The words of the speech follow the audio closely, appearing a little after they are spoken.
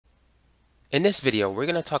In this video, we're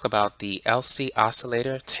going to talk about the LC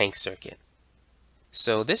oscillator tank circuit.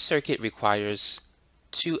 So this circuit requires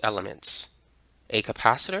two elements, a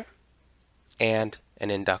capacitor and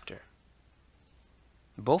an inductor.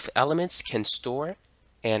 Both elements can store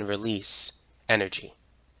and release energy.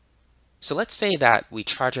 So let's say that we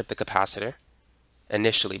charge up the capacitor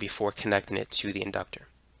initially before connecting it to the inductor.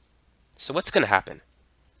 So what's going to happen?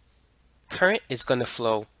 Current is going to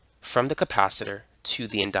flow from the capacitor to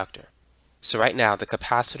the inductor. So right now the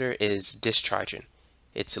capacitor is discharging,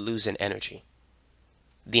 it's losing energy.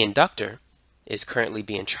 The inductor is currently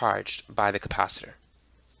being charged by the capacitor.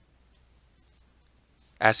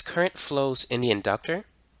 As current flows in the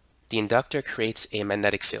inductor creates a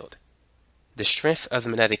magnetic field. The strength of the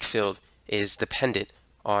magnetic field is dependent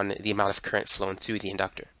on the amount of current flowing through the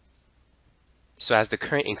inductor. So as the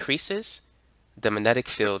current increases, the magnetic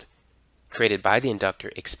field created by the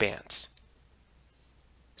inductor expands.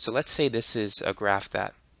 So let's say this is a graph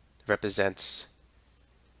that represents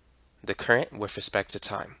the current with respect to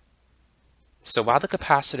time. So while the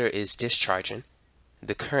capacitor is discharging,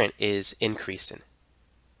 the current is increasing.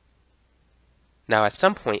 Now at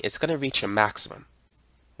some point it's going to reach a maximum.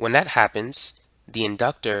 When that happens, the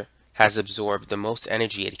inductor has absorbed the most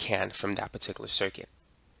energy it can from that particular circuit.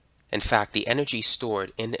 In fact, the energy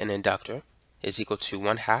stored in an inductor is equal to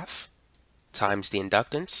 1/2 times the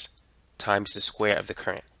inductance times the square of the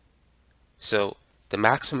current. So the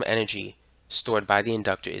maximum energy stored by the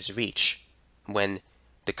inductor is reached when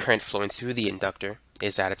the current flowing through the inductor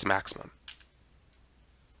is at its maximum.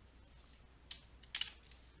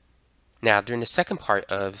 Now during the second part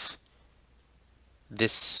of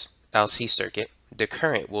this LC circuit, the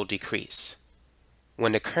current will decrease.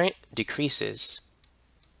 When the current decreases,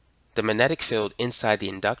 the magnetic field inside the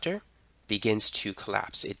inductor begins to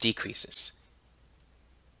collapse. It decreases.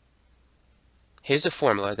 Here's a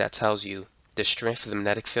formula that tells you the strength of the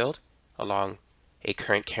magnetic field along a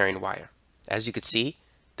current carrying wire. As you can see,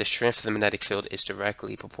 the strength of the magnetic field is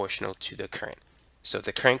directly proportional to the current. So if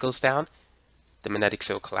the current goes down, the magnetic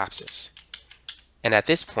field collapses. And at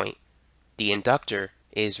this point, the inductor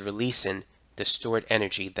is releasing the stored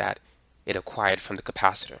energy that it acquired from the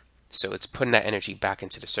capacitor. So it's putting that energy back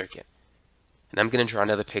into the circuit. And I'm going to draw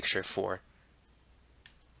another picture for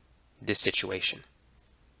this situation.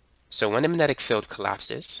 So when the magnetic field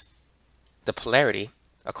collapses, the polarity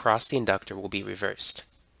across the inductor will be reversed.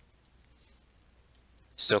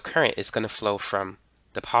 So current is going to flow from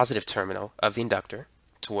the positive terminal of the inductor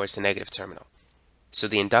towards the negative terminal. So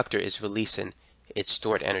the inductor is releasing its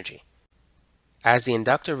stored energy. As the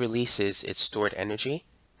inductor releases its stored energy,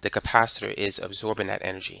 the capacitor is absorbing that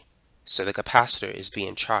energy. So the capacitor is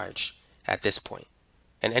being charged at this point.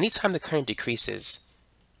 And anytime the current decreases,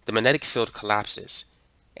 the magnetic field collapses,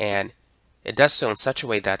 and it does so in such a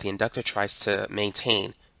way that the inductor tries to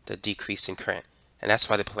maintain the decrease in current, and that's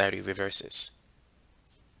why the polarity reverses.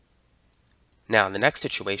 Now in the next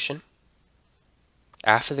situation,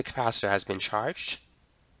 after the capacitor has been charged,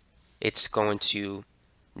 it's going to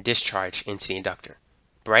discharge into the inductor.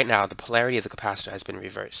 But right now the polarity of the capacitor has been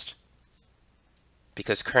reversed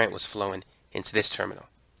because current was flowing into this terminal.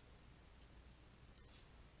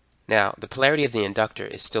 Now the polarity of the inductor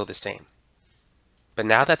is still the same. But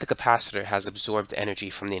now that the capacitor has absorbed energy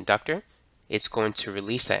from the inductor, it's going to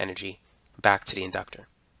release that energy back to the inductor.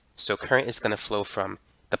 So current is going to flow from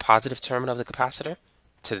the positive terminal of the capacitor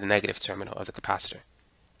to the negative terminal of the capacitor.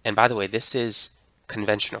 And by the way, this is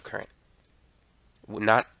conventional current,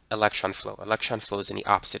 not electron flow. Electron flow is in the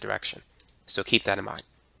opposite direction. So keep that in mind.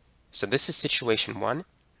 So this is situation 1,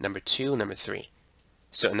 number 2, number 3.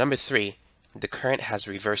 So in number 3, the current has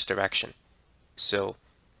reversed direction. So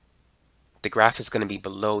the graph is going to be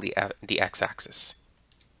below the x-axis.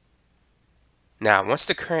 Now, once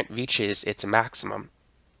the current reaches its maximum,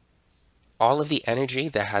 all of the energy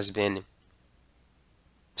that has been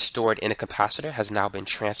stored in a capacitor has now been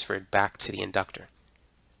transferred back to the inductor.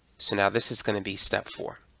 So now this is going to be step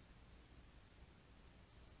 4.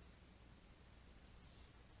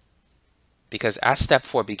 Because as step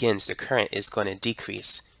 4 begins, the current is going to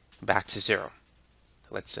decrease back to 0.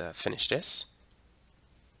 Let's finish this.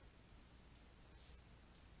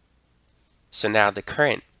 So now as the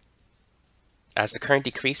current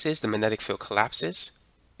decreases, the magnetic field collapses,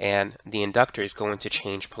 and the inductor is going to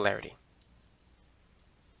change polarity.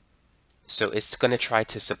 So it's going to try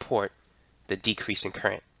to support the decrease in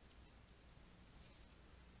current.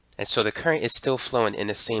 And so the current is still flowing in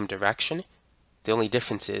the same direction. The only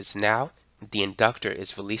difference is now the inductor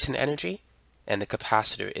is releasing energy and the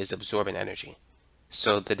capacitor is absorbing energy.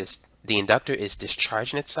 So the inductor is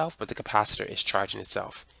discharging itself, but the capacitor is charging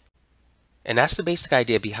itself. And that's the basic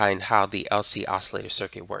idea behind how the LC oscillator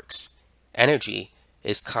circuit works. Energy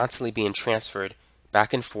is constantly being transferred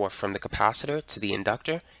back and forth from the capacitor to the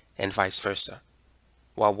inductor and vice versa.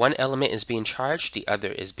 While one element is being charged, the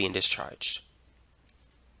other is being discharged.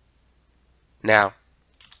 Now,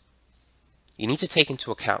 you need to take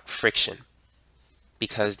into account friction,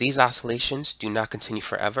 because these oscillations do not continue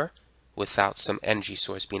forever without some energy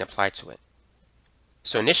source being applied to it.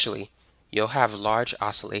 So initially, you'll have large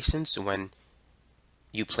oscillations when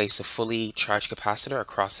you place a fully charged capacitor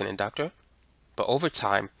across an inductor, but over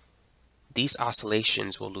time, these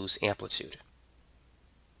oscillations will lose amplitude.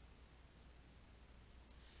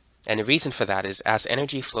 And the reason for that is as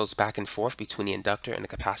energy flows back and forth between the inductor and the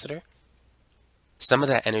capacitor, some of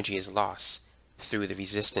that energy is lost through the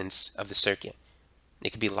resistance of the circuit.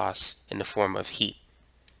 It can be lost in the form of heat.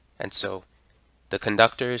 And so the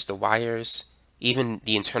conductors, the wires, even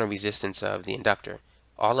the internal resistance of the inductor,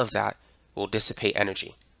 all of that will dissipate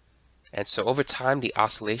energy. And so over time, the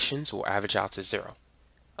oscillations will average out to zero,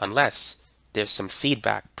 unless there's some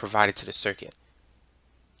feedback provided to the circuit.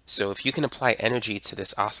 So if you can apply energy to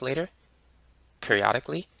this oscillator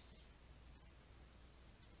periodically,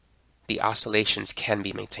 the oscillations can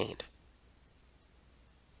be maintained.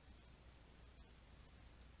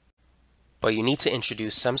 But you need to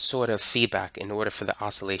introduce some sort of feedback in order for the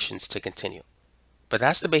oscillations to continue. But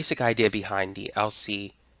that's the basic idea behind the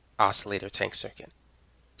LC oscillator tank circuit.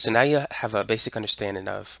 So now you have a basic understanding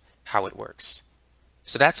of how it works.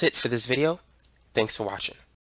 So that's it for this video. Thanks for watching.